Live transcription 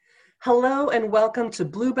Hello and welcome to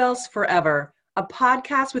Bluebells Forever, a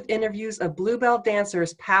podcast with interviews of Bluebell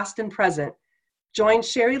dancers past and present. Join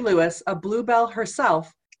Sherry Lewis, a Bluebell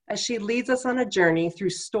herself, as she leads us on a journey through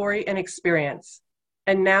story and experience.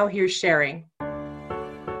 And now here's Sherry.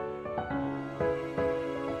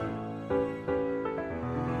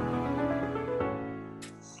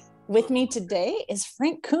 With me today is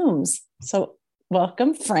Frank Coombs. So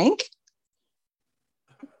welcome, Frank.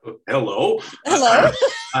 Hello. Hello.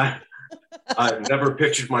 I've never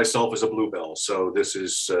pictured myself as a Bluebell, so this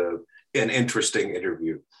is an interesting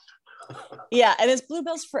interview. Yeah, and it's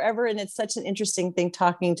Bluebells Forever, and it's such an interesting thing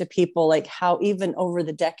talking to people, like how even over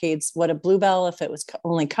the decades, what a Bluebell, if it was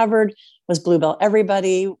only covered, was Bluebell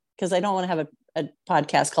everybody, because I don't want to have a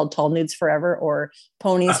podcast called Tall Nudes Forever or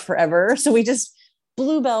Ponies Forever. So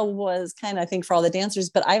Bluebell was kind of, I think, for all the dancers,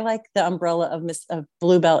 but I like the umbrella of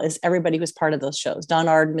Bluebell is everybody who was part of those shows. Don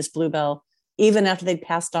Ard, Miss Bluebell, even after they'd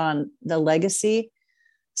passed on the legacy.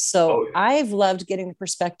 So I've loved getting the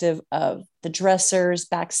perspective of the dressers,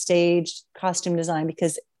 backstage, costume design,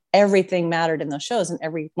 because everything mattered in those shows and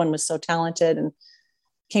everyone was so talented and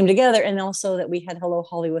came together. And also that we had Hello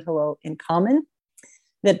Hollywood, Hello in common.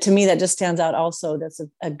 That to me, that just stands out also. That's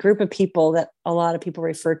a group of people that a lot of people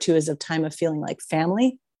refer to as a time of feeling like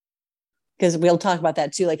family. Because we'll talk about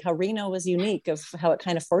that too, like how Reno was unique of how it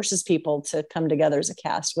kind of forces people to come together as a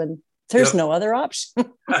cast when there's no other option.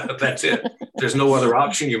 That's it. There's no other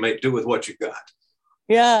option. You make do with what you got.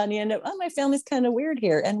 Yeah. And you end up, my family's kind of weird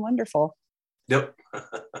here and wonderful. Yep.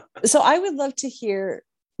 So I would love to hear,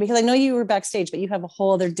 because I know you were backstage, but you have a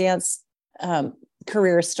whole other dance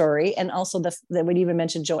career story. And also that we even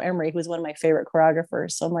mentioned Joe Emery, who's one of my favorite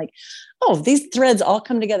choreographers. So I'm like, oh, these threads all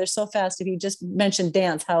come together so fast. If you just mentioned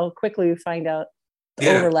dance, how quickly we find out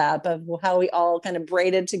the overlap of how we all kind of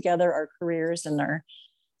braided together our careers and our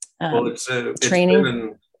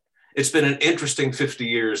training. It's been an interesting 50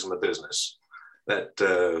 years in the business. That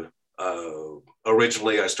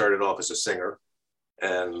originally I started off as a singer,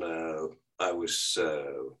 and I was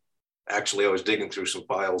digging through some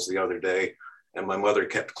files the other day, and my mother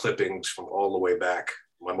kept clippings from all the way back.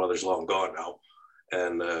 My mother's long gone now,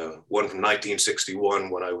 and one from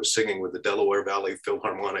 1961 when I was singing with the Delaware Valley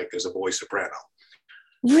Philharmonic as a boy soprano.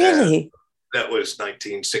 Really? And that was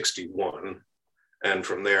 1961. And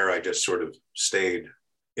from there, I just sort of stayed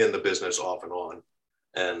in the business off and on.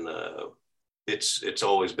 And it's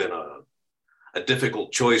always been a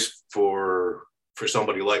difficult choice for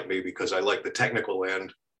somebody like me, because I like the technical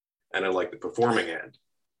end and I like the performing end.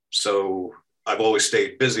 So I've always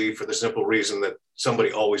stayed busy for the simple reason that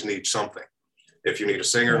somebody always needs something. If you need a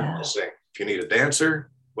singer, I'll sing. If you need a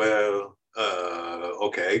dancer, well,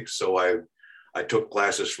 okay. So I took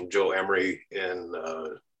classes from Joe Emery in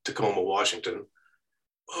Tacoma, Washington.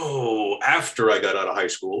 After I got out of high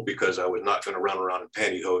school, because I was not going to run around in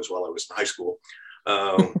pantyhose while I was in high school.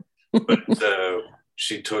 But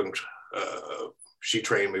she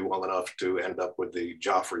trained me well enough to end up with the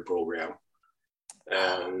Joffrey program.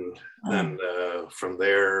 And then from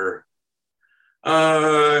there,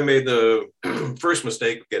 I made the first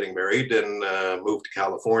mistake of getting married and moved to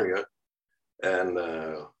California and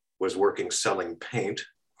was working selling paint.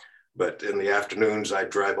 But in the afternoons, I'd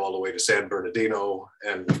drive all the way to San Bernardino,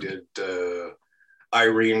 and we did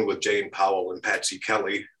Irene with Jane Powell and Patsy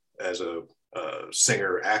Kelly as a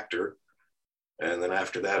singer-actor. And then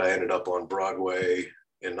after that, I ended up on Broadway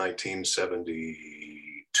in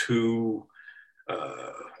 1972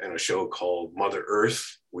 in a show called Mother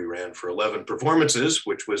Earth. We ran for 11 performances,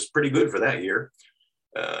 which was pretty good for that year.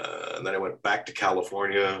 And then I went back to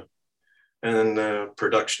California and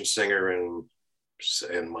production singer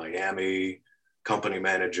in Miami, company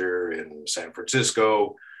manager in San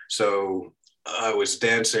Francisco. So I was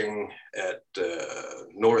dancing at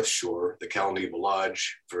North Shore, the Calneva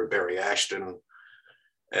Lodge, for Barry Ashton.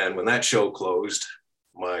 And when that show closed,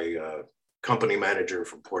 my company manager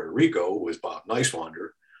from Puerto Rico was Bob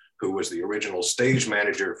Nicewander, who was the original stage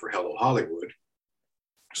manager for Hello Hollywood.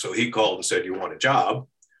 So he called and said, "You want a job?"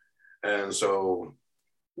 And so,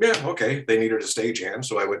 yeah, okay, they needed a stagehand.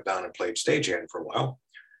 So I went down and played stagehand for a while.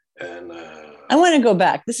 And I want to go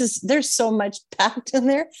back. There's so much packed in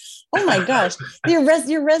there. Oh my gosh. Your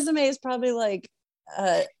resume is probably like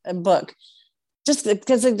a book, just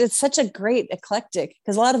because it's such a great eclectic,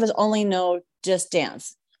 because a lot of us only know just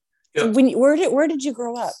dance. Yep. So where did you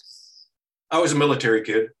grow up? I was a military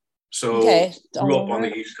kid. So grew up on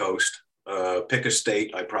the East Coast. Pick a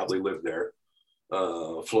state, I probably lived there.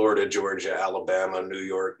 Florida, Georgia, Alabama, New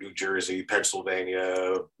York, New Jersey,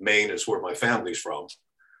 Pennsylvania, Maine is where my family's from.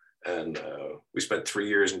 And we spent 3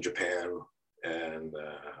 years in Japan, and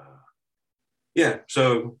Yeah.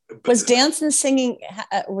 So was dance and singing,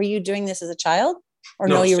 were you doing this as a child, or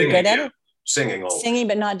no, you were singing, good at it? Singing always. Singing,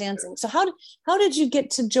 but not dancing. So how did you get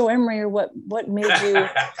to Joe Emery, or what made you?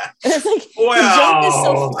 It's like, the joke is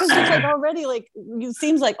so, because it's like already like, it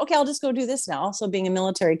seems like, okay, I'll just go do this now. Also being a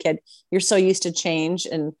military kid, you're so used to change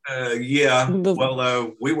and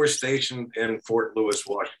well, we were stationed in Fort Lewis,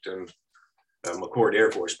 Washington, McChord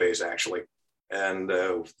Air Force Base actually, and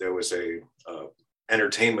there was a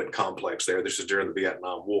entertainment complex there. This is during the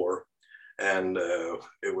Vietnam War, and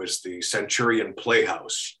it was the Centurion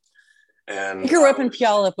Playhouse. And I grew up in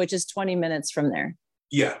Puyallup, which is 20 minutes from there.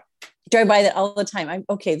 Yeah. Drive by that all the time.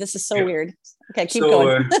 Okay, this is so weird. Okay, keep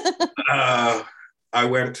going. I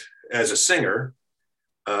went as a singer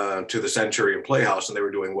to the Centurion Playhouse, and they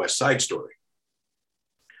were doing West Side Story.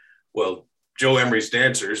 Well, Joe Emery's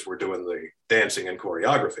dancers were doing the dancing and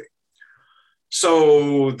choreography.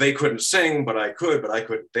 So they couldn't sing, but I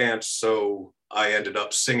couldn't dance. So I ended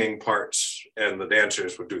up singing parts, and the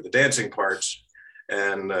dancers would do the dancing parts.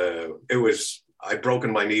 And I'd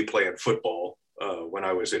broken my knee playing football when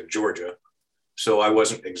I was in Georgia. So I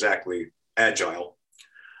wasn't exactly agile.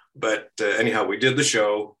 But anyhow, we did the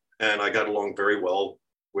show, and I got along very well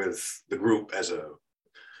with the group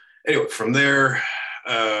anyway, from there,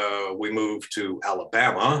 we moved to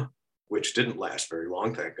Alabama, which didn't last very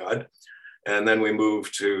long, thank God. And then we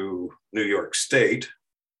moved to New York State.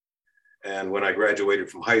 And when I graduated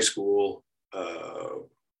from high school,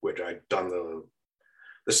 which I'd done the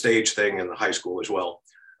stage thing in the high school as well,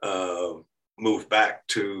 moved back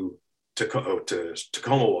to Tacoma,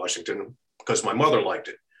 Washington, because my mother liked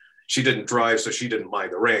it. She didn't drive, so she didn't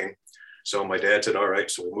mind the rain. So my dad said, all right,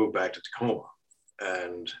 so we moved back to Tacoma.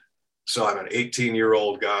 And so I'm an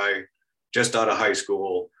 18-year-old guy, just out of high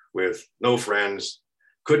school with no friends,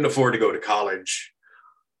 couldn't afford to go to college.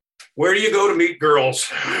 Where do you go to meet girls?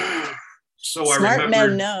 So Smart I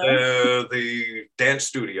men remember know. the dance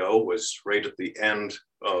studio was right at the end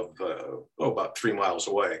of, about 3 miles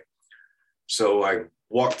away. So I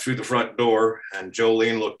walked through the front door, and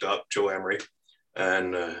Jolene looked up, Joe Emery,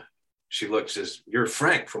 and she looked, says, "You're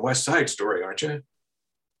Frank from West Side Story, aren't you?"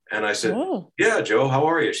 And I said, "Oh. Yeah, Joe, how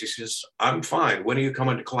are you?" She says, "I'm fine. When are you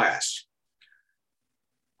coming to class?"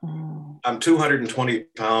 Oh. I'm 220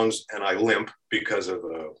 pounds, and I limp because of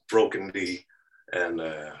a broken knee. And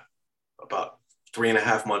about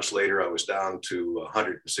 3.5 months later, I was down to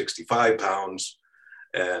 165 pounds.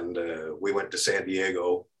 And we went to San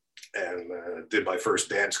Diego and did my first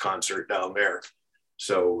dance concert down there.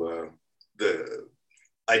 So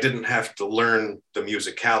I didn't have to learn the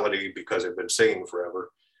musicality because I've been singing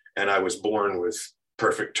forever. And I was born with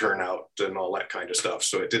perfect turnout and all that kind of stuff.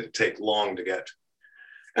 So it didn't take long to get.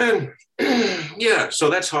 And yeah, so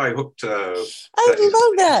that's how I hooked. I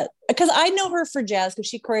love that, because I know her for jazz, because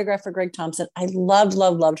she choreographed for Greg Thompson. I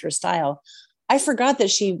loved her style. I forgot that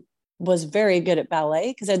she was very good at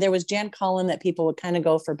ballet, because there was Jan Collin that people would kind of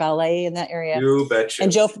go for ballet in that area. You betcha.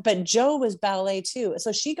 And Joe was ballet too.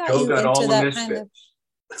 So she got you into that kind of.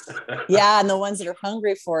 Yeah, and the ones that are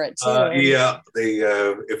hungry for it too. Yeah,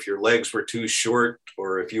 if your legs were too short,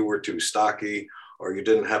 or if you were too stocky, or you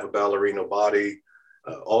didn't have a ballerina body,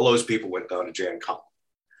 all those people went down to Jan Collin.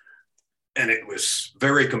 And it was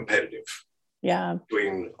very competitive. Yeah.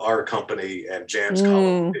 Between our company and Jan's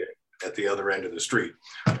Collin at the other end of the street.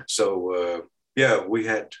 So yeah, we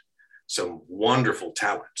had some wonderful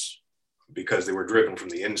talents because they were driven from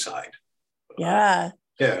the inside. Yeah.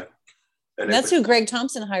 Yeah. And that's who Greg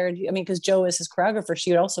Thompson hired. I mean, because Joe is his choreographer, she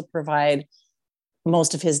would also provide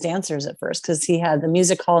most of his dancers at first, because he had the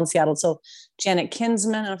music hall in Seattle. So Janet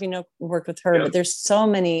Kinsman, I don't know if you know, worked with her, but there's so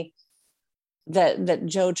many that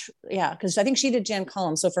Joe, because I think she did Jan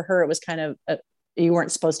Collin. So for her, it was kind of, you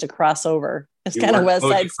weren't supposed to cross over. It's kind of West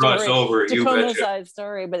Side Story, Tacoma Side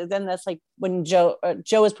Story. But then that's like when Joe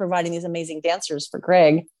is providing these amazing dancers for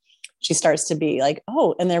Greg, she starts to be like,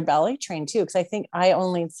 oh, and they're ballet trained too. Because I think I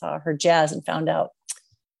only saw her jazz and found out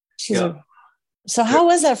she's So how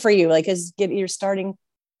was that for you? Like, you're starting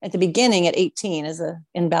at the beginning at 18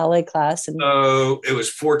 in ballet class, and it was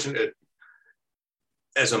fortunate.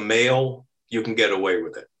 As a male, you can get away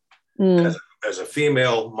with it. As a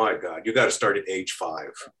female, my God, you got to start at age 5.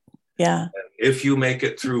 Yeah. And if you make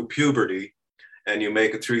it through puberty, and you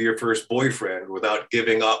make it through your first boyfriend without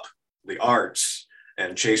giving up the arts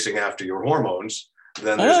and chasing after your hormones,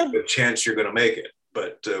 then there's a good chance you're going to make it.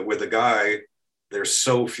 But with a guy, there's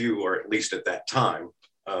so few, or at least at that time,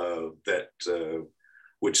 that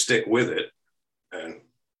would stick with it. And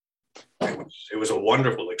it was a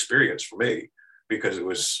wonderful experience for me, because it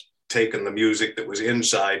was taking the music that was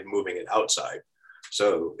inside, moving it outside.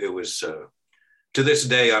 So it was to this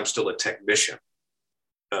day, I'm still a technician.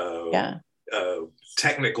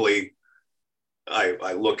 Technically,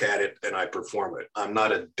 I look at it and I perform it. I'm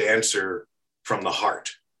not a dancer from the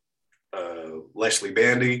heart. Leslie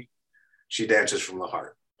Bandy, she dances from the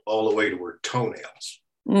heart all the way to her toenails.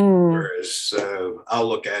 Whereas I'll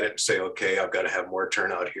look at it and say, okay, I've got to have more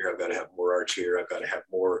turnout here. I've got to have more arch here. I've got to have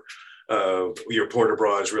more, your port de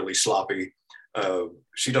bras is really sloppy.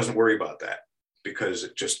 She doesn't worry about that because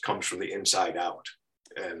it just comes from the inside out.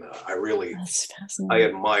 And I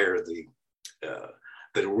admire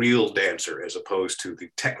the real dancer as opposed to the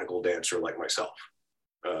technical dancer like myself.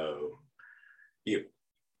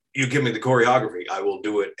 You give me the choreography, I will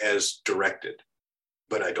do it as directed,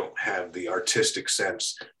 but I don't have the artistic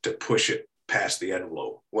sense to push it past the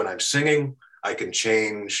envelope. When I'm singing, I can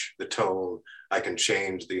change the tone, I can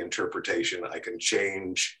change the interpretation, I can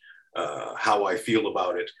change how I feel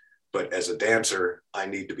about it. But as a dancer, I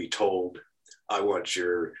need to be told, I want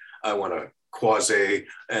a quasi,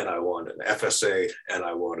 and I want an FSA, and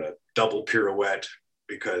I want a double pirouette,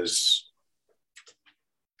 because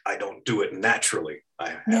I don't do it naturally.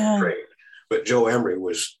 I have trained. But Joe Emery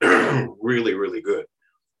was really, really good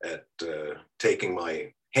at taking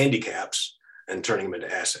my handicaps and turning them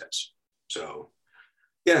into assets. So,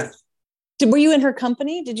 yeah. Were you in her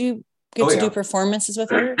company? Did you get to do performances with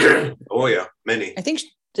her? Oh, yeah, many. I feel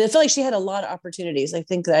like she had a lot of opportunities. I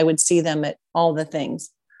think that I would see them at all the things.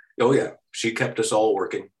 Oh, yeah. She kept us all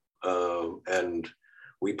working. And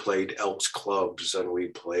we played Elks clubs, and we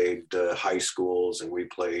played high schools, and we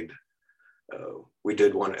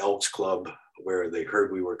did one Elks club where they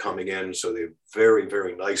heard we were coming in. So they very,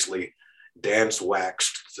 very nicely dance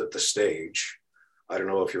waxed at the stage. I don't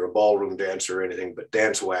know if you're a ballroom dancer or anything, but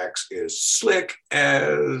dance wax is slick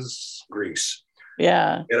as grease.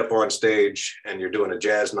 Yeah. Get up on stage and you're doing a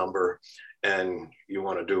jazz number, and you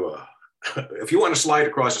want to do if you want to slide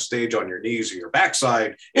across the stage on your knees or your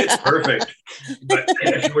backside, it's perfect. But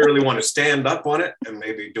if you really want to stand up on it and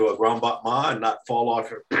maybe do a grand battement and not fall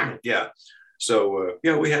off, yeah. So,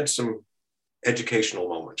 we had some educational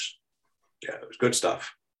moments. Yeah, it was good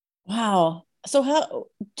stuff. Wow. So how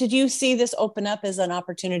did you see this open up as an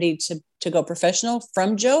opportunity to go professional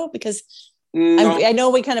from Joe? Because I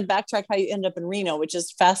know we kind of backtrack how you end up in Reno, which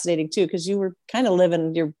is fascinating too, because you were kind of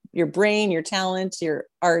living your brain, your talent, your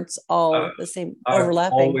arts, all the same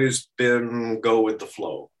overlapping. I've always been go with the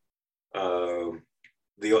flow.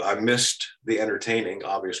 I missed the entertaining,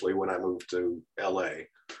 obviously, when I moved to LA.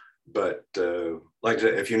 But like I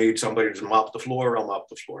said, if you need somebody to mop the floor, I'll mop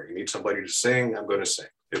the floor. You need somebody to sing, I'm going to sing.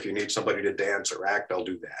 If you need somebody to dance or act, I'll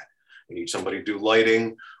do that. You need somebody to do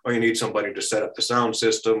lighting, or you need somebody to set up the sound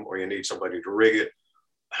system, or you need somebody to rig it.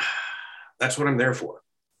 That's what I'm there for.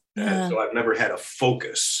 Yeah. So I've never had a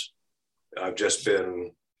focus. I've just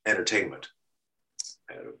been entertainment.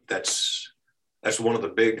 That's one of the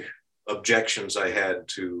big objections I had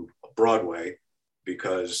to Broadway,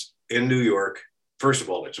 because in New York, first of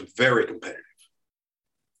all, it's very competitive,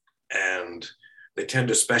 and they tend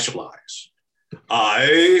to specialize.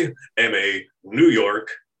 I am a New York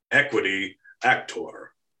equity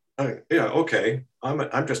actor. Okay.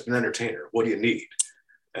 I'm just an entertainer. What do you need?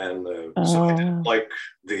 And so I didn't like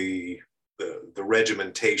the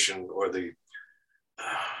regimentation or the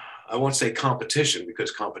I won't say competition,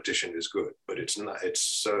 because competition is good, but it's not.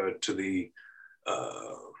 It's to the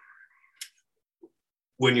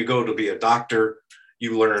when you go to be a doctor,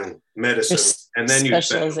 you learn medicine, and then you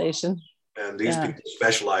specialization. And these people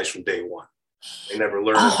specialize from day one. They never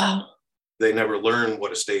learn. They never learn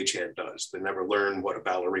what a stagehand does. They never learn what a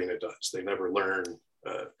ballerina does. They never learn,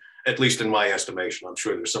 at least in my estimation. I'm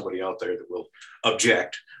sure there's somebody out there that will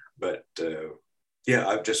object, but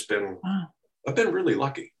I've just been, I've been really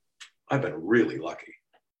lucky. I've been really lucky.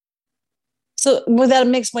 So that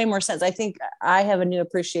makes way more sense. I think I have a new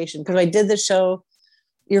appreciation, because I did the show.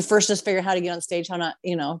 You're first just figure out how to get on stage, how not,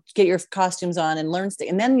 get your costumes on and learn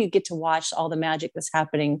and then you get to watch all the magic that's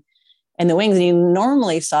happening in the wings. And you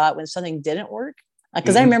normally saw it when something didn't work.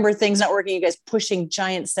 Because I remember things not working, you guys pushing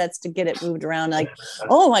giant sets to get it moved around. Like,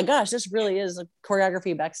 oh my gosh, this really is a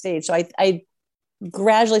choreography backstage. So I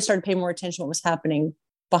gradually started paying more attention to what was happening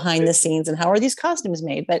behind the scenes and how are these costumes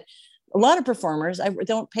made. But a lot of performers, I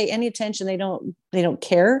don't pay any attention. They don't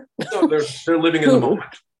care. No, they're living in the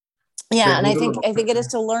moment. Yeah. And I think it is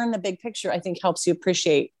to learn the big picture, I think helps you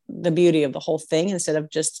appreciate the beauty of the whole thing, instead of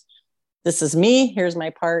just, this is me, here's my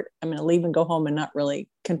part, I'm going to leave and go home and not really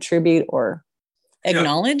contribute or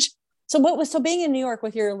acknowledge. So being in New York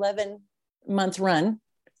with your 11-month run,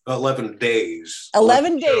 11 days.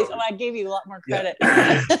 11 days. Oh, I gave you a lot more credit.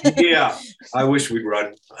 Yeah, I wish we'd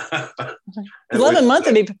run. 11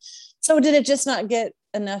 months would be. So did it just not get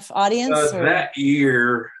enough audience? That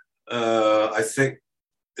year, I think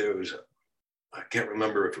there was, I can't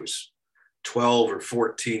remember if it was 12 or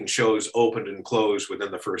 14 shows opened and closed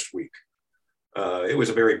within the first week. It was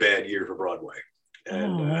a very bad year for Broadway.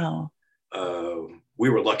 And we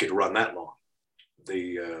were lucky to run that long.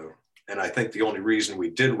 And I think the only reason we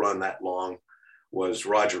did run that long was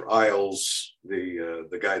Roger Ailes,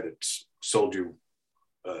 the guy that sold you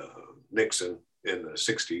Nixon in the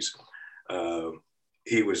 60s.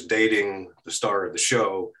 He was dating the star of the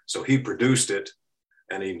show, so he produced it,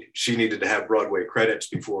 and she needed to have Broadway credits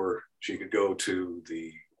before she could go to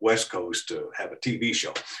the West Coast to have a TV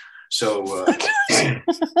show. So,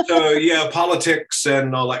 yeah, politics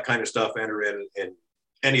and all that kind of stuff enter in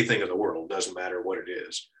anything in the world, doesn't matter what it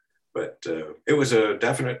is. But it was a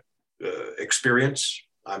definite experience.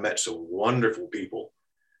 I met some wonderful people,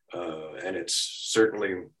 and it's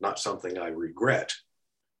certainly not something I regret,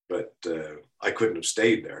 but I couldn't have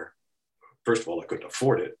stayed there. First of all, I couldn't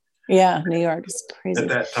afford it. Yeah, New York is crazy. At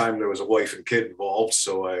that time, there was a wife and kid involved,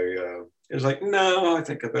 so it was like, no, I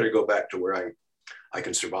think I better go back to where I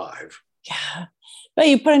can survive. Yeah. But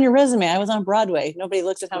you put on your resume, I was on Broadway. Nobody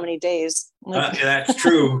looks at how many days. Yeah, that's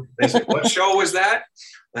true. They said, what show was that?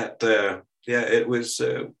 Yeah, it was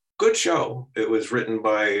a good show. It was written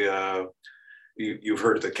by, you've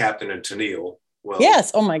heard of the Captain and Tennille. Well,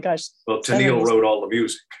 yes. Oh my gosh. Well, Tennille wrote all the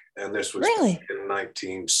music, and this was really in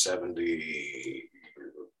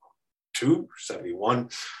 1972, 71.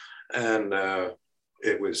 And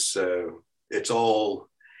it's all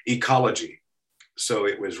ecology. So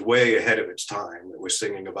it was way ahead of its time. It was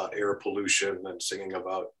singing about air pollution and singing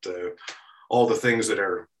about all the things that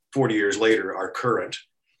are 40 years later are current.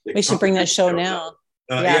 We should bring that show now.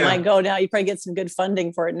 Yeah, it might go now. You probably get some good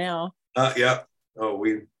funding for it now. Yeah. Oh,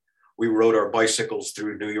 we rode our bicycles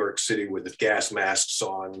through New York City with the gas masks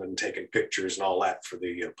on and taking pictures and all that for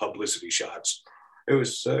the publicity shots. It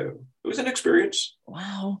was an experience.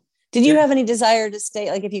 Wow. Did you have any desire to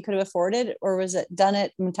stay, like if you could have afforded, or was it done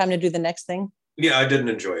it and time to do the next thing? Yeah, I didn't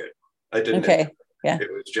enjoy it. I didn't. Okay. Yeah.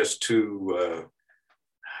 It was just too,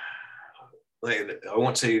 I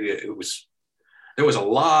won't say it was, there was a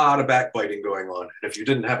lot of backbiting going on. And if you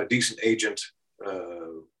didn't have a decent agent,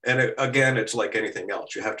 again, it's like anything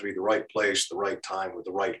else. You have to be the right place, the right time with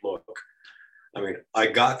the right look. I mean, I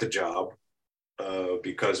got the job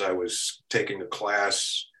because I was taking a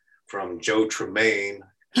class from Joe Tremaine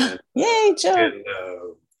Yay, Joe. in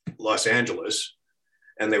Los Angeles.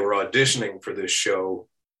 And they were auditioning for this show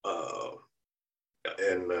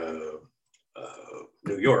in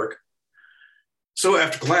New York. So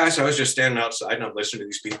after class, I was just standing outside and I'm listening to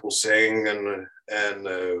these people sing, and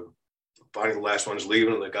finally the last one's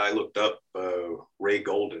leaving, and the guy looked up, Ray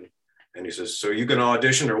Golden, and he says, "So you gonna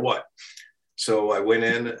audition or what?" So I went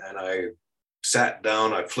in and I sat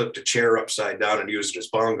down, I flipped a chair upside down and used it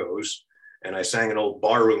as bongos, and I sang an old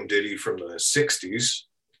barroom ditty from the 60s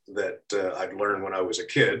that I'd learned when I was a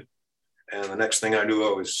kid. And the next thing I knew,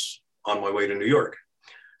 I was on my way to New York.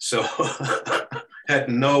 So had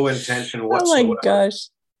no intention whatsoever. Oh my gosh.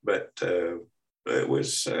 But it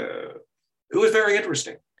was very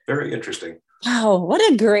interesting. Very interesting. Wow. What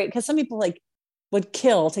a great, because some people like would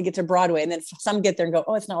kill to get to Broadway, and then some get there and go,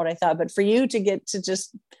 oh, it's not what I thought. But for you to get to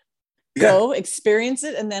just go experience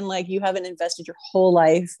it, and then like you haven't invested your whole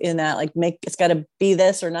life in that, like it's got to be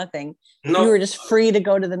this or nothing. No, you were just free to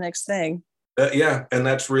go to the next thing. Yeah, and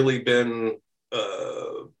that's really been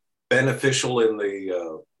beneficial in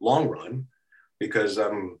the long run, because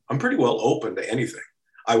I'm pretty well open to anything.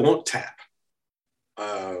 I won't tap.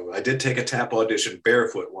 I did take a tap audition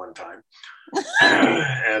barefoot one time,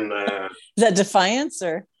 and is that defiance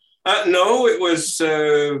or? No, it was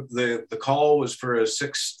the call was for a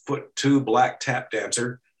 6'2" black tap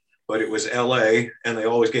dancer, but it was LA, and they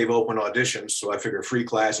always gave open auditions. So I figure free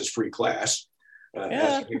class is free class.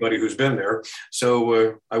 Ask anybody who's been there.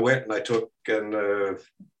 So I went and I took, and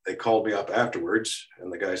they called me up afterwards,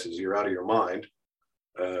 and the guy says, "You're out of your mind.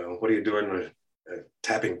 What are you doing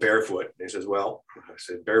tapping barefoot?" And he says, "Well," I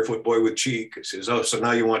said, "Barefoot boy with cheek." He says, "Oh, so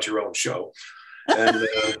now you want your own show." And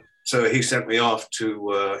so he sent me off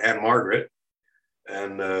to Ann Margaret,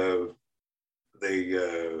 and the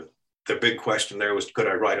big question there was, could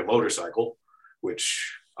I ride a motorcycle?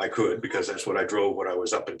 Which I could, because that's what I drove when I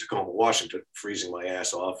was up in Tacoma, Washington, freezing my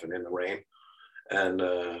ass off and in the rain. And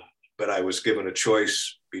but I was given a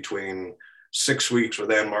choice between 6 weeks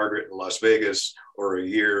with Ann Margaret in Las Vegas or a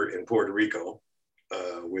year in Puerto Rico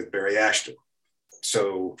with Barry Ashton.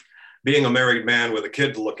 So being a married man with a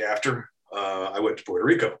kid to look after, I went to Puerto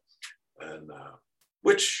Rico, and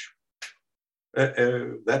which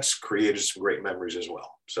that's created some great memories as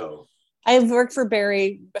well. So I worked for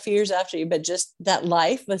Barry a few years after you, but just that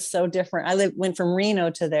life was so different. Went from Reno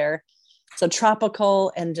to there. So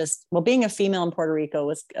tropical and just, well, being a female in Puerto Rico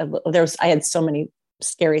was, I had so many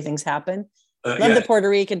scary things happen. Love the Puerto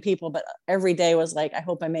Rican people, but every day was like, I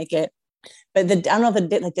hope I make it. But I don't know,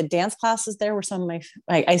 the dance classes there were some of my,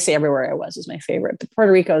 I say everywhere I was my favorite, but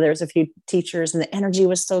Puerto Rico, there was a few teachers and the energy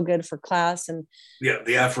was so good for class. And yeah,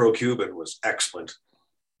 the Afro-Cuban was excellent.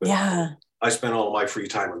 But yeah. I spent all of my free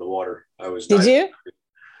time in the water. Did you?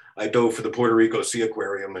 I dove for the Puerto Rico Sea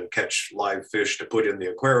Aquarium and catch live fish to put in the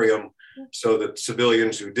aquarium so that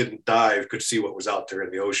civilians who didn't dive could see what was out there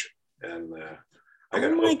in the ocean. And I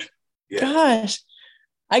got hooked. Gosh.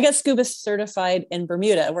 I got scuba certified in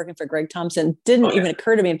Bermuda working for Greg Thompson. Didn't even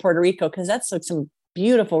occur to me in Puerto Rico because that's like some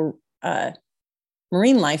beautiful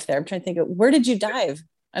marine life there. I'm trying to think of, where did you dive?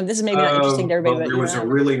 This is maybe not interesting to everybody. Well, there was a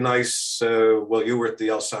really nice, you were at the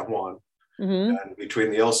El San Juan. Mm-hmm. And between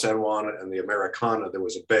the El San Juan and the Americana, there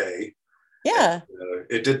was a bay. Yeah. And,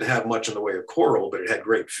 it didn't have much in the way of coral, but it had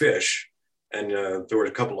great fish. And there were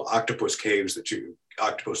a couple of octopus caves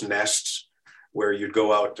octopus nests, where you'd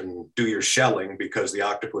go out and do your shelling because the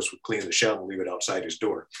octopus would clean the shell and leave it outside his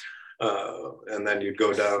door. And then you'd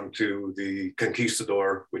go down to the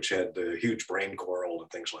Conquistador, which had the huge brain coral and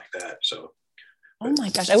things like that. So, oh my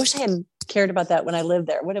gosh, I wish I had cared about that when I lived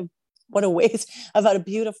there. What a waste about a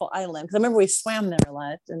beautiful island. Because I remember we swam there a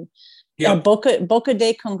lot. And Boca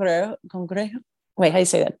de Cangrejo. Wait, how do you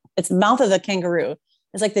say that? It's the mouth of the kangaroo.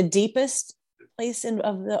 It's like the deepest place of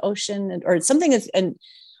the ocean, or something is, and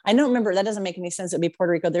I don't remember, that doesn't make any sense. It'd be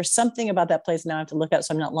Puerto Rico. There's something about that place now I have to look at,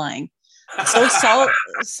 so I'm not lying. So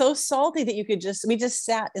so salty that we just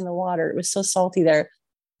sat in the water. It was so salty there.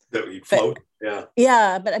 That you'd float. Yeah.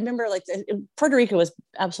 Yeah. But I remember Puerto Rico was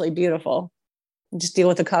absolutely beautiful. Just deal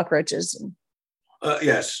with the cockroaches.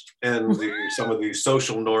 Yes. And some of the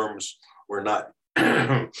social norms were not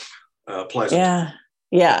pleasant. Yeah.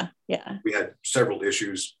 Yeah. Yeah. We had several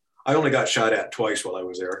issues. I only got shot at twice while I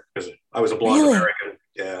was there because I was a blonde American.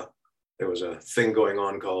 Yeah. There was a thing going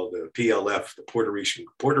on called the PLF, the Puerto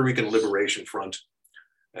Rican Liberation Front.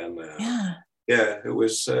 And it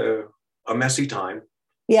was a messy time.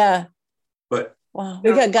 Yeah. But wow,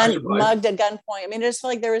 we got mugged at gunpoint. I mean, I just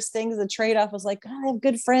felt like there was things, the trade-off was like, I have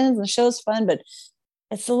good friends and the show's fun, but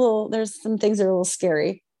there's some things that are a little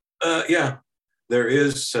scary. Yeah. There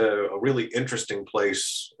is a really interesting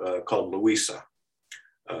place called Luisa.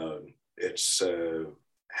 It's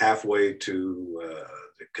halfway to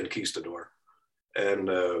the Conquistador, and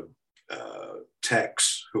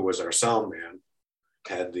Tex, who was our sound man,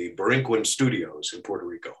 had the Borinquen Studios in Puerto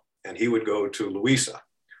Rico, and he would go to Luisa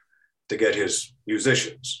to get his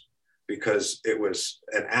musicians because it was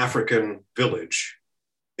an African village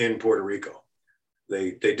in Puerto Rico.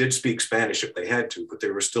 They did speak Spanish if they had to, but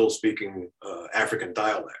they were still speaking African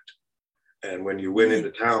dialect. And when you went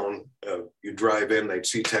into town, you drive in, they'd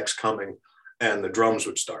see Tex coming, and the drums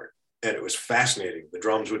would start. And it was fascinating. The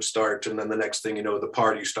drums would start, and then the next thing you know, the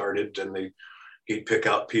party started, and he'd pick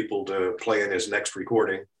out people to play in his next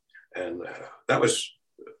recording. And that was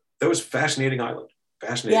fascinating island.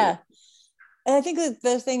 Fascinating. Yeah. And I think that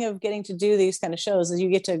the thing of getting to do these kind of shows is you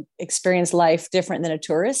get to experience life different than a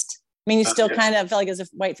tourist. I mean, you still kind of felt like as a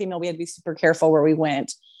white female, we had to be super careful where we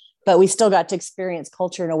went, but we still got to experience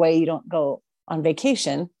culture in a way you don't go on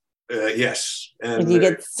vacation. Yes. And you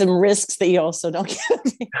get some risks that you also don't get.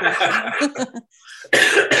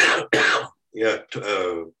 Yeah.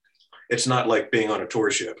 It's not like being on a tour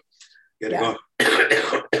ship.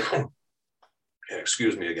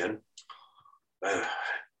 Excuse me again.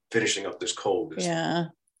 Finishing up this cold. Yeah.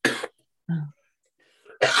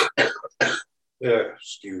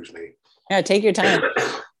 Excuse me. Yeah, take your time.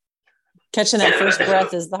 Catching that first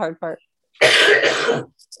breath is the hard part.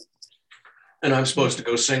 And I'm supposed to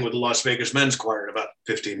go sing with the Las Vegas Men's Choir in about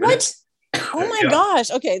 15 minutes. What? Oh my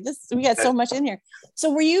gosh. Okay, we got so much in here.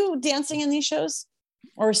 So were you dancing in these shows?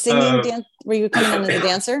 Or singing? Were you coming in as a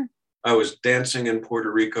dancer? I was dancing in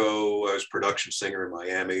Puerto Rico. I was production singer in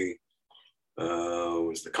Miami.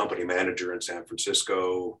 Was the company manager in San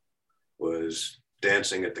Francisco. Was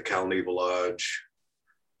dancing at the Cal Neva Lodge.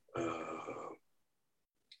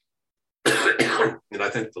 And I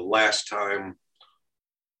think the last time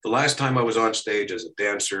I was on stage as a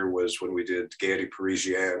dancer was when we did Gaiety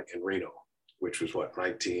Parisienne in Reno, which was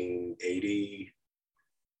 1980,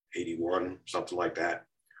 81, something like that.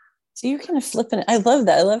 So you're kind of flipping. I love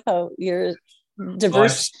that. I love how you're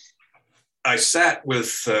diverse. I sat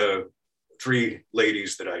with three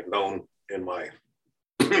ladies that I'd known in my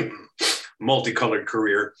multicolored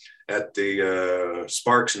career at the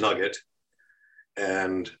Sparks Nugget.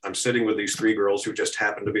 And I'm sitting with these three girls who just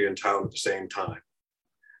happened to be in town at the same time.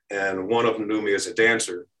 And one of them knew me as a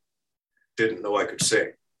dancer, didn't know I could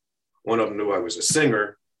sing. One of them knew I was a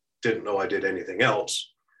singer, didn't know I did anything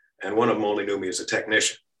else. And one of them only knew me as a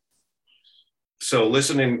technician. So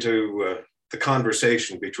listening to the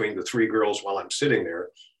conversation between the three girls while I'm sitting there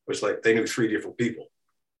was like they knew three different people.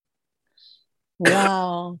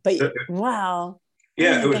 Wow. But wow.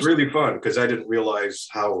 Yeah, Oh, it was gosh. really fun because I didn't realize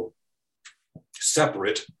how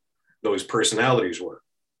separate those personalities were.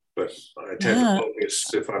 But I tend to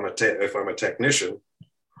focus if I'm a technician,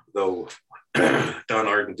 though Don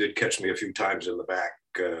Arden did catch me a few times in the back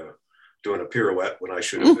doing a pirouette when I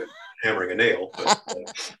should have been hammering a nail.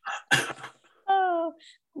 Oh,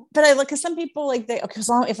 but I look, because some people like okay,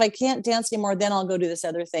 so if I can't dance anymore, then I'll go do this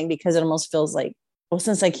other thing, because it almost feels like, well,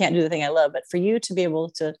 since I can't do the thing I love. But for you to be able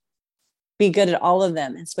to be good at all of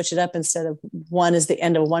them and switch it up instead of one is the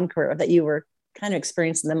end of one career, that you were kind of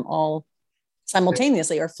experiencing them all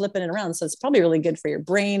simultaneously or flipping it around. So it's probably really good for your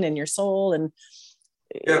brain and your soul and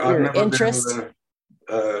your interest.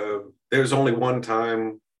 There's only one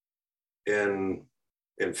time in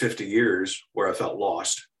 50 years where I felt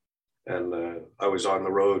lost. And I was on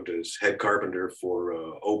the road as head carpenter for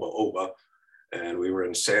Oba Oba, and we were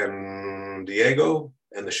in San Diego,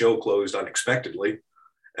 and the show closed unexpectedly,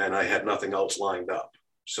 and I had nothing else lined up.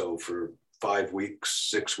 So for 5 weeks,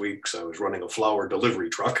 6 weeks, I was running a flower delivery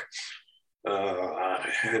truck,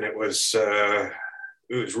 and it was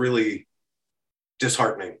really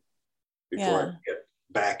disheartening before I could get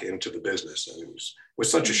back into the business. And it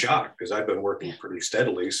was such a shock because I'd been working pretty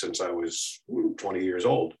steadily since I was 20 years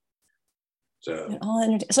old. So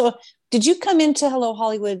did you come into Hello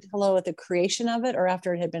Hollywood at the creation of it or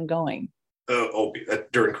after it had been going?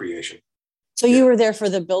 During creation. So you were there for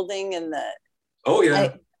the building and the... Oh,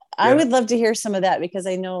 yeah. I would love to hear some of that, because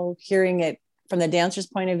I know hearing it from the dancer's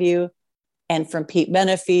point of view and from Pete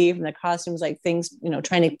Menefee, from the costumes, like things,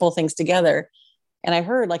 trying to pull things together. And I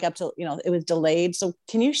heard like up to, it was delayed. So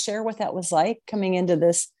can you share what that was like coming into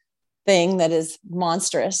this thing that is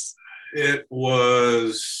monstrous? It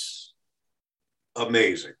was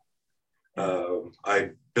amazing. I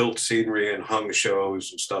built scenery and hung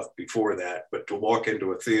shows and stuff before that, but to walk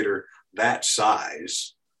into a theater that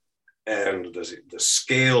size and the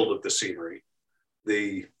scale of the scenery,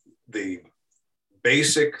 the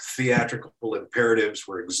basic theatrical imperatives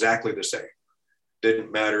were exactly the same.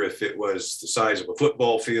 Didn't matter if it was the size of a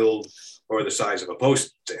football field or the size of a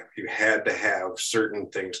post stamp. You had to have certain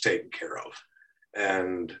things taken care of.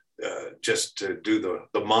 And just to do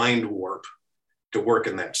the mind warp to work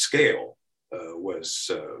in that scale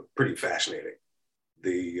was pretty fascinating.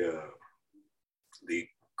 The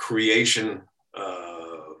creation,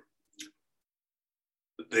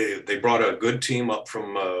 they brought a good team up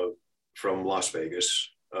from Las Vegas,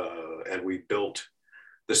 and we built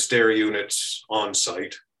the stair units on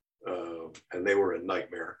site, and they were a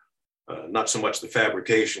nightmare. Not so much the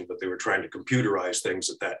fabrication, but they were trying to computerize things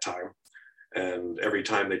at that time. And every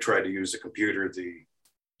time they tried to use the computer, the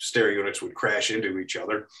stair units would crash into each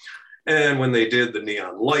other. And when they did, the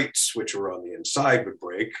neon lights, which were on the inside, would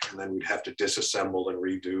break, and then we'd have to disassemble and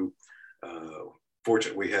redo.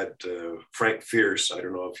 Fortunately, we had Frank Fierce. I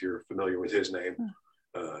don't know if you're familiar with his name.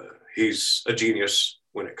 He's a genius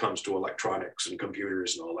when it comes to electronics and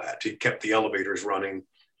computers and all that. He kept the elevators running,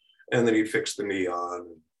 and then he'd fix the neon.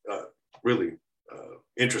 Really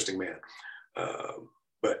interesting man.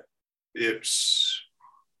 But it's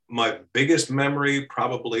my biggest memory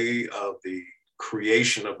probably of the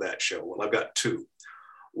creation of that show. Well, I've got two.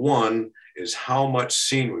 One is how much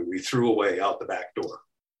scenery we threw away out the back door,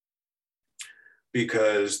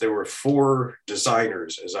 because there were 4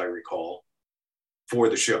 designers, as I recall, for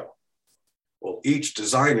the show. Well, each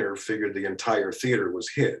designer figured the entire theater was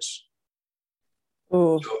his.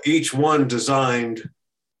 Ooh. So each one designed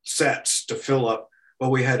sets to fill up. Well,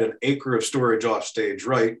 we had an acre of storage off stage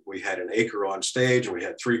right. We had an acre on stage, and we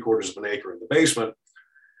had 3/4 of an acre in the basement.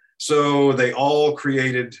 So they all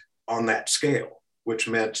created on that scale, which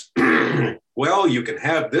meant, well, you can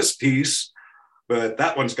have this piece, but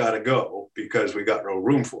that one's got to go because we got no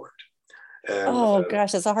room for it. And,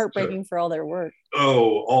 gosh, it's heartbreaking for all their work.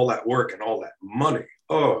 Oh, all that work and all that money.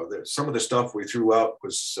 Oh, some of the stuff we threw out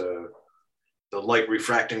was the light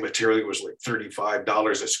refracting material was like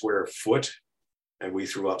 $35 a square foot. And we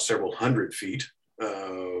threw out several hundred feet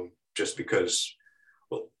just because,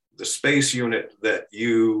 well, the space unit that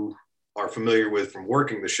you are familiar with from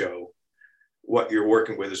working the show, what you're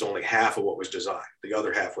working with is only half of what was designed. The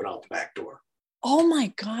other half went out the back door. Oh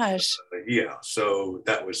my gosh. Yeah, so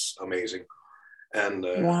that was amazing. And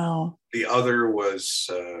wow. The other was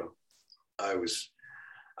I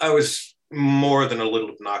was more than a little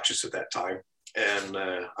obnoxious at that time. And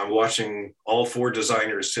I'm watching all 4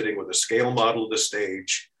 designers sitting with a scale model of the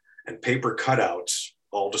stage and paper cutouts,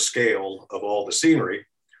 all to scale of all the scenery.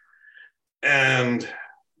 And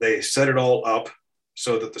they set it all up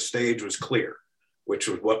so that the stage was clear, which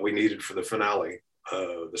was what we needed for the finale.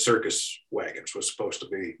 The circus wagons was supposed to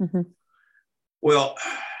be. Mm-hmm. Well,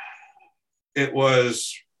 it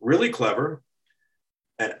was really clever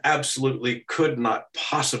and absolutely could not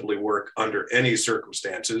possibly work under any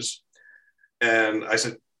circumstances. And I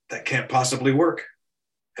said, that can't possibly work.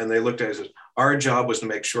 And they looked at it and said, our job was to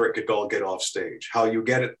make sure it could all get off stage. How you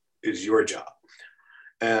get it is your job.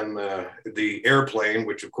 And the airplane,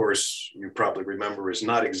 which of course you probably remember is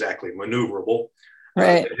not exactly maneuverable,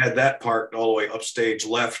 right? It had that parked all the way upstage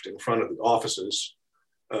left in front of the offices.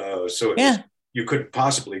 So you couldn't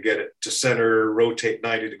possibly get it to center, rotate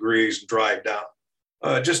 90 degrees and drive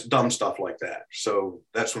down. Just dumb stuff like that. So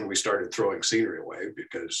that's when we started throwing scenery away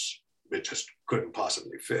because it just couldn't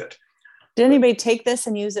possibly fit. Did anybody take this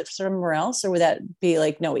and use it somewhere else? Or would that be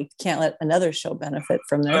like, no, we can't let another show benefit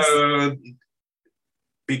from this?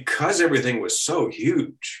 Because everything was so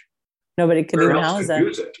huge. Nobody could even house it.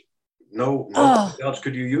 Use it. No else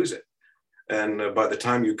could you use it. And by the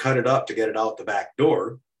time you cut it up to get it out the back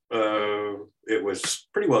door, it was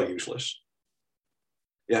pretty well useless.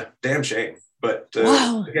 Yeah, damn shame. But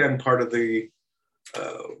again, part of the,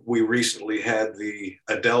 we recently had the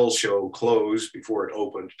Adele show close before it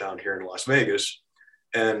opened down here in Las Vegas.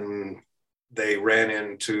 And they were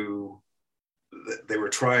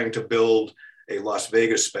trying to build a Las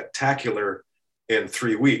Vegas spectacular in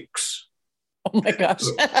 3 weeks. Oh my gosh.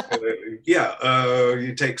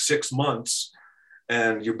 You take 6 months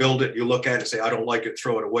and you build it, you look at it, say, I don't like it,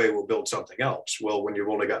 throw it away, we'll build something else. Well, when you've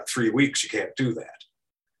only got 3 weeks, you can't do that.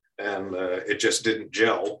 And it just didn't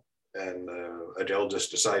gel. And Adele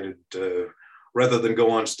just decided rather than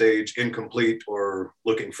go on stage incomplete or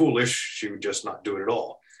looking foolish, she would just not do it at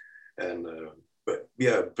all. And, but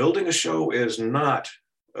yeah, building a show is not,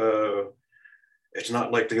 it's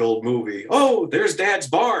not like the old movie. Oh, there's Dad's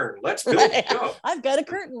barn. Let's build a show. I've got a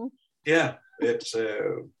curtain. Yeah, it's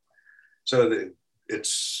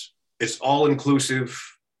it's all inclusive.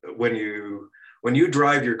 When you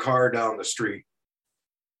drive your car down the street,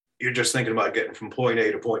 you're just thinking about getting from point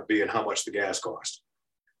A to point B and how much the gas costs.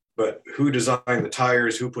 But who designed the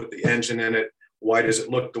tires? Who put the engine in it? Why does it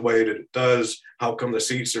look the way that it does? How come the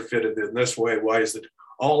seats are fitted in this way? Why is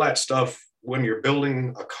all that stuff? When you're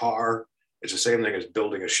building a car, it's the same thing as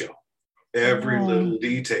building a show. Every little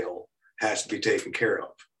detail has to be taken care of.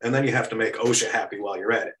 And then you have to make OSHA happy while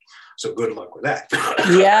you're at it. So good luck with that.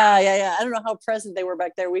 Yeah. I don't know how present they were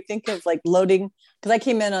back there. We think of like loading, because I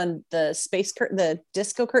came in on the space curtain, the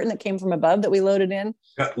disco curtain that came from above that we loaded in.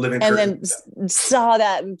 Living and curtain. Then saw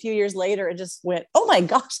that a few years later and just went, oh my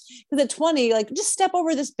gosh. Because at 20, like just step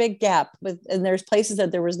over this big gap and there's places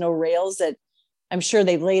that there was no rails that I'm sure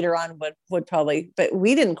they later on would probably, but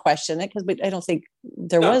we didn't question it because I don't think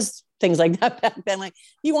there was things like that back then. Like,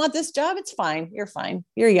 you want this job? It's fine. You're fine.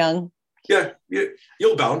 You're young. Yeah,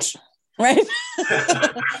 you'll bounce. Right.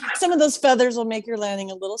 Some of those feathers will make your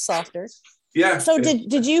landing a little softer. Yeah. So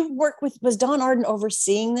did you work was Don Arden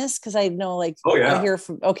overseeing this? Because I know I hear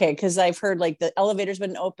from, because I've heard like the elevators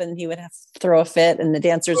wouldn't open, he would have to throw a fit and the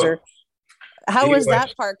dancers how was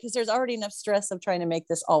that part? Because there's already enough stress of trying to make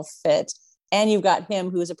this all fit. And you've got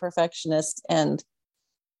him who's a perfectionist and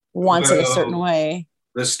wants it a certain way.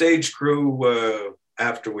 The stage crew,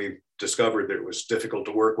 after we discovered that it was difficult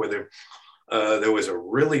to work with him, there was a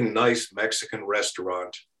really nice Mexican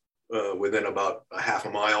restaurant within about a half a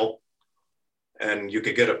mile. And you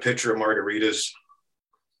could get a pitcher of margaritas.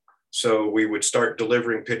 So we would start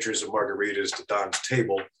delivering pitchers of margaritas to Don's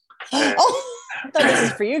table. I thought this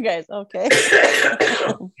was for you guys. Okay.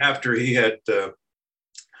 After he had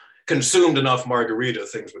consumed enough margarita,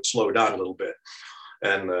 things would slow down a little bit.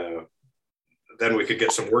 And then we could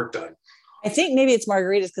get some work done. I think maybe it's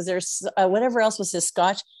margaritas because there's whatever else was his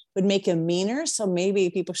scotch would make him meaner. So maybe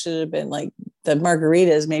people should have been like the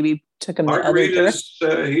margaritas maybe took him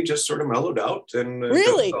margaritas. He just sort of mellowed out and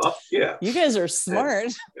really, yeah. You guys are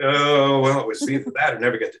smart. Well, it was either that or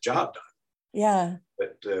never get the job done. Yeah,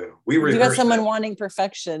 but you got someone wanting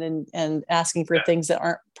perfection and asking for things that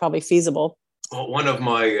aren't probably feasible. Well, one of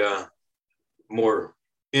my more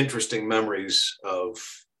interesting memories of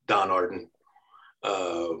Don Arden.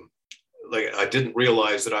 Like I didn't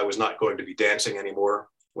realize that I was not going to be dancing anymore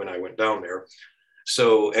when I went down there.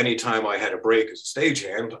 So anytime I had a break as a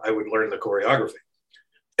stagehand, I would learn the choreography.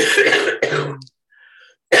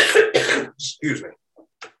 Excuse me.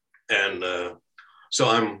 And so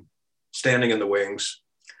I'm standing in the wings,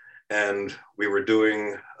 and we were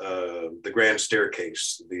doing the grand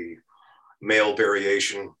staircase, the male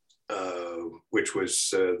variation, which was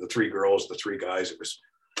the three girls, the three guys. It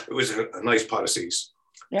was a nice pot of seats.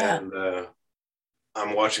 Yeah. And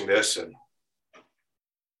I'm watching this, and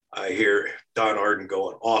I hear Don Arden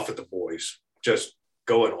going off at the boys, just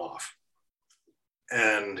going off.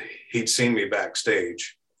 And he'd seen me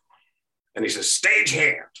backstage, and he says, stage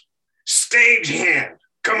hand,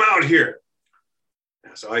 come out here.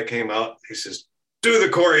 And so I came out. He says, do the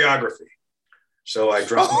choreography. So I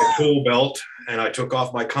dropped my tool belt, and I took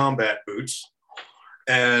off my combat boots,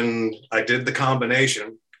 and I did the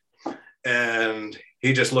combination. And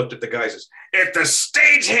he just looked at the guys and says, if the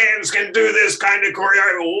stagehands can do this kind of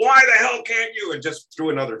choreography, why the hell can't you? And just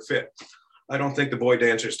threw another fit. I don't think the boy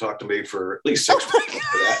dancers talked to me for at least 6 months for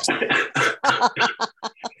that.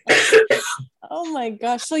 Oh my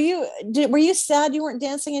gosh. So were you sad you weren't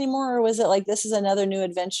dancing anymore? Or was it like, this is another new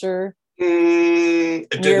adventure? It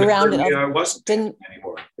didn't occur to me I wasn't didn't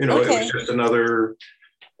anymore. You know, okay. It was just another,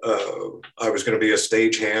 I was going to be a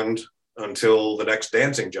stagehand until the next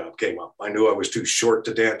dancing job came up. I knew I was too short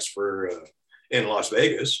to dance for in Las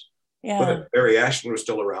Vegas. Yeah. But Barry Ashton was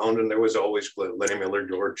still around, and there was always Lenny Miller,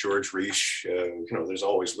 George Reich. You know, there's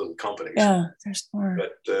always little companies. Yeah, there's more.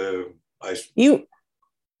 But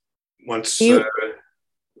once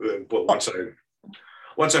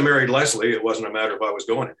I married Leslie, it wasn't a matter of I was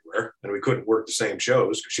going anywhere, and we couldn't work the same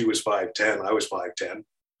shows because she was 5'10", I was 5'10".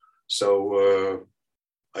 So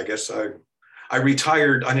I guess I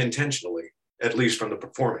retired unintentionally, at least from the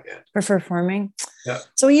performing end. For performing? Yeah.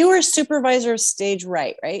 So you were supervisor of Stage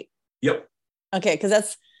Right? Yep. Okay,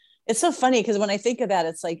 because it's so funny because when I think of that,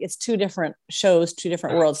 it's like it's two different shows, two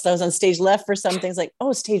different worlds. So I was on Stage Left for some things, like,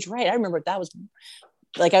 oh, Stage Right. I remember that was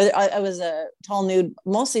like I was a tall nude,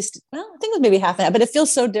 mostly. I think it was maybe half an hour, but it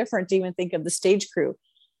feels so different to even think of the stage crew.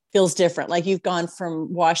 Feels different, like you've gone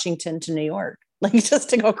from Washington to New York, like just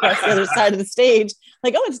to go across the other side of the stage.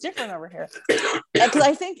 Like, oh, it's different over here. Because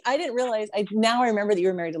I think I didn't realize. Now I remember that you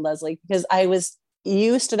were married to Leslie because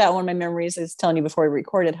you stood out. One of my memories, I was telling you before we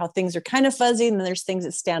recorded, how things are kind of fuzzy and then there's things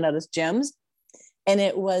that stand out as gems. And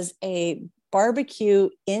it was a barbecue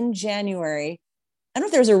in January. I don't know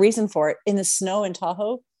if there was a reason for it, in the snow in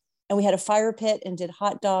Tahoe. And we had a fire pit and did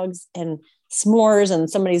hot dogs and s'mores and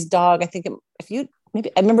somebody's dog. I think I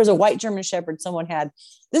remember it was a white German Shepherd someone had.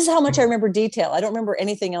 This is how much I remember detail. I don't remember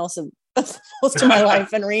anything else of most of my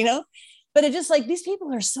life in Reno, but it just like, these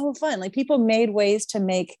people are so fun. Like people made ways to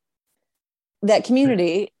make that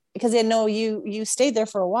community because they know you stayed there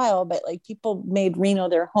for a while, but like people made Reno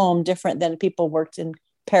their home different than people worked in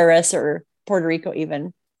Paris or Puerto Rico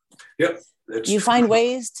even. Yep. You find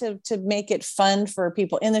ways to make it fun for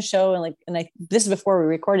people in the show. And this is before we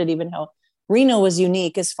recorded even how Reno was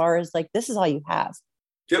unique as far as like, this is all you have.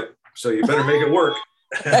 Yep. So you better make it work.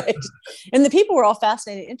 Right. And the people were all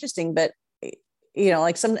fascinating, interesting, but you know,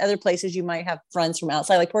 like some other places you might have friends from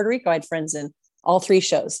outside, like Puerto Rico, I had friends in all three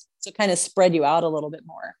shows. So kind of spread you out a little bit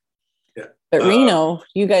more. Yeah. But Reno,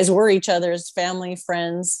 you guys were each other's family,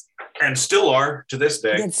 friends. And still are to this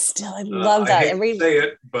day. It's still, I love that. I hate to say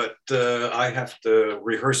it, but I have to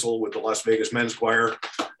rehearsal with the Las Vegas Men's Choir,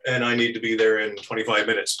 and I need to be there in 25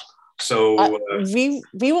 minutes. So we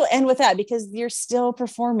will end with that because you're still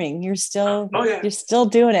performing. You're still you're still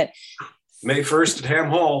doing it. May 1st at Ham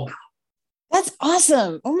Hall. That's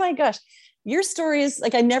awesome. Oh my gosh. Your story is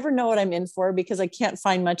like, I never know what I'm in for because I can't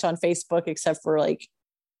find much on Facebook except for like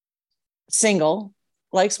single,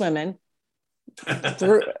 likes women,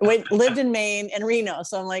 lived in Maine and Reno.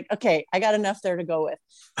 So I'm like, okay, I got enough there to go with.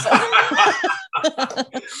 So,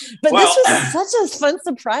 but this was such a fun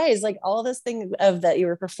surprise. Like all this thing of that you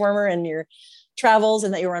were a performer and your travels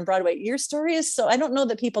and that you were on Broadway. Your story is so, I don't know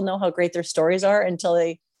that people know how great their stories are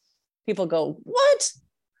until people go, what?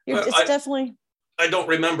 It's definitely. I don't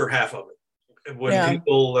remember half of it. When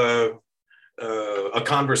people, a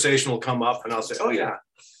conversation will come up and I'll say, oh yeah,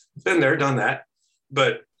 been there, done that.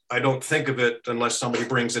 But I don't think of it unless somebody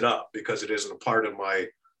brings it up because it isn't a part of my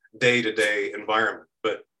day-to-day environment.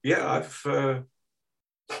 But yeah,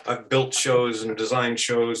 I've built shows and designed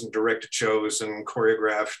shows and directed shows and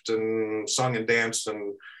choreographed and sung and danced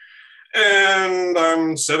and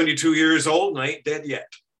I'm 72 years old and I ain't dead yet.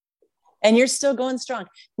 And you're still going strong.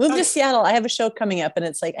 Move to Seattle. I have a show coming up and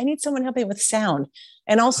it's like, I need someone to help me with sound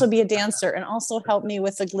and also be a dancer and also help me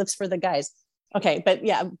with the Lips for the Guys. Okay. But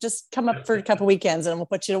yeah, just come up for a couple weekends and we'll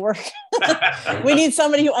put you to work. We need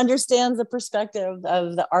somebody who understands the perspective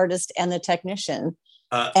of the artist and the technician.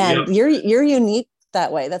 And you're unique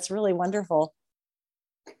that way. That's really wonderful.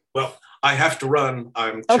 Well, I have to run.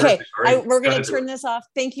 I'm okay. sorry. We're going to turn this off.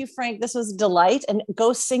 Thank you, Frank. This was a delight. And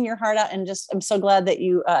go sing your heart out. And just, I'm so glad that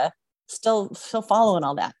you still following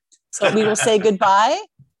all that. So we will say goodbye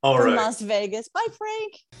from Las Vegas. Bye,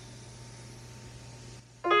 Frank.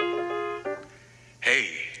 Hey,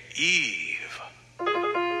 Eve,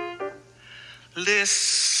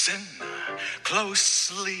 listen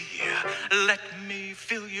closely, let me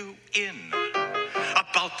fill you in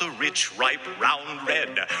about the rich, ripe, round,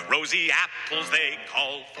 red, rosy apples they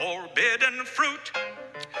call forbidden fruit.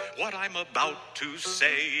 What I'm about to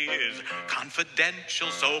say is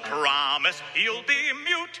confidential, so promise you'll be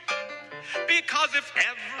mute. Because if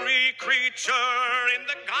every creature in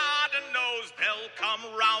the garden knows, they'll come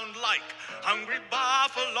round like hungry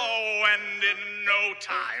buffalo, and in no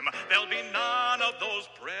time there'll be none of those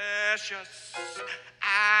precious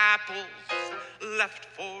apples left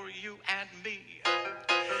for you and me.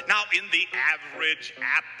 Now, in the average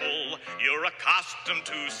apple, you're accustomed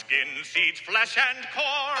to skin, seeds, flesh, and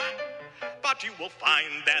core. But you will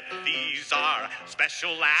find that these are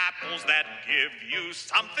special apples that give you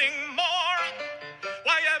something more.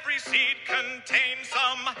 Why, every seed contains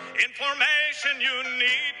some information you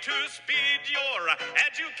need to speed your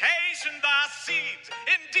education. The seeds,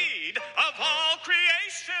 indeed, of all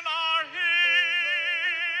creation are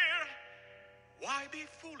here. Why be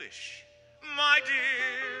foolish, my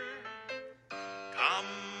dear?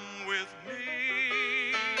 Come with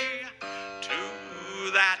me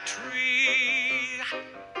to that tree.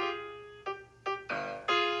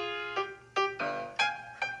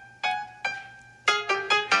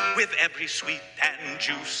 With every sweet and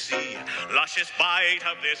juicy, luscious bite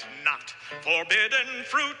of this not forbidden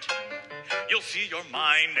fruit, you'll see your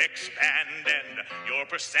mind expand and your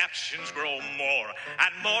perceptions grow more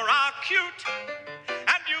and more acute.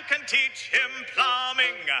 And you can teach him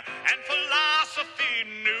plumbing and philosophy,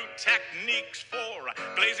 new techniques for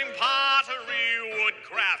glazing, pottery,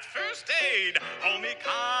 woodcraft, first aid, home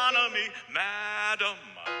economy. Madam,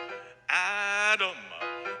 Adam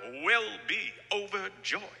will be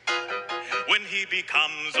overjoyed when he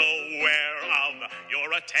becomes aware of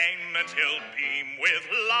your attainment. He'll beam with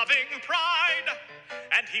loving pride,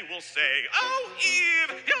 and he will say, "Oh,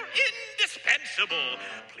 Eve, you're indispensable.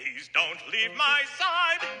 Please don't leave my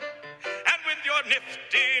side." And with your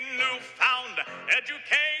nifty newfound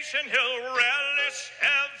education, he'll relish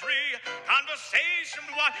every conversation.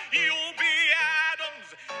 Why, you'll be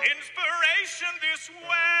Adam's inspiration this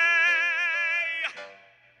way.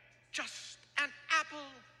 Just an apple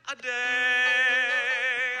a day.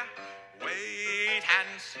 Wait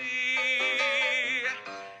and see.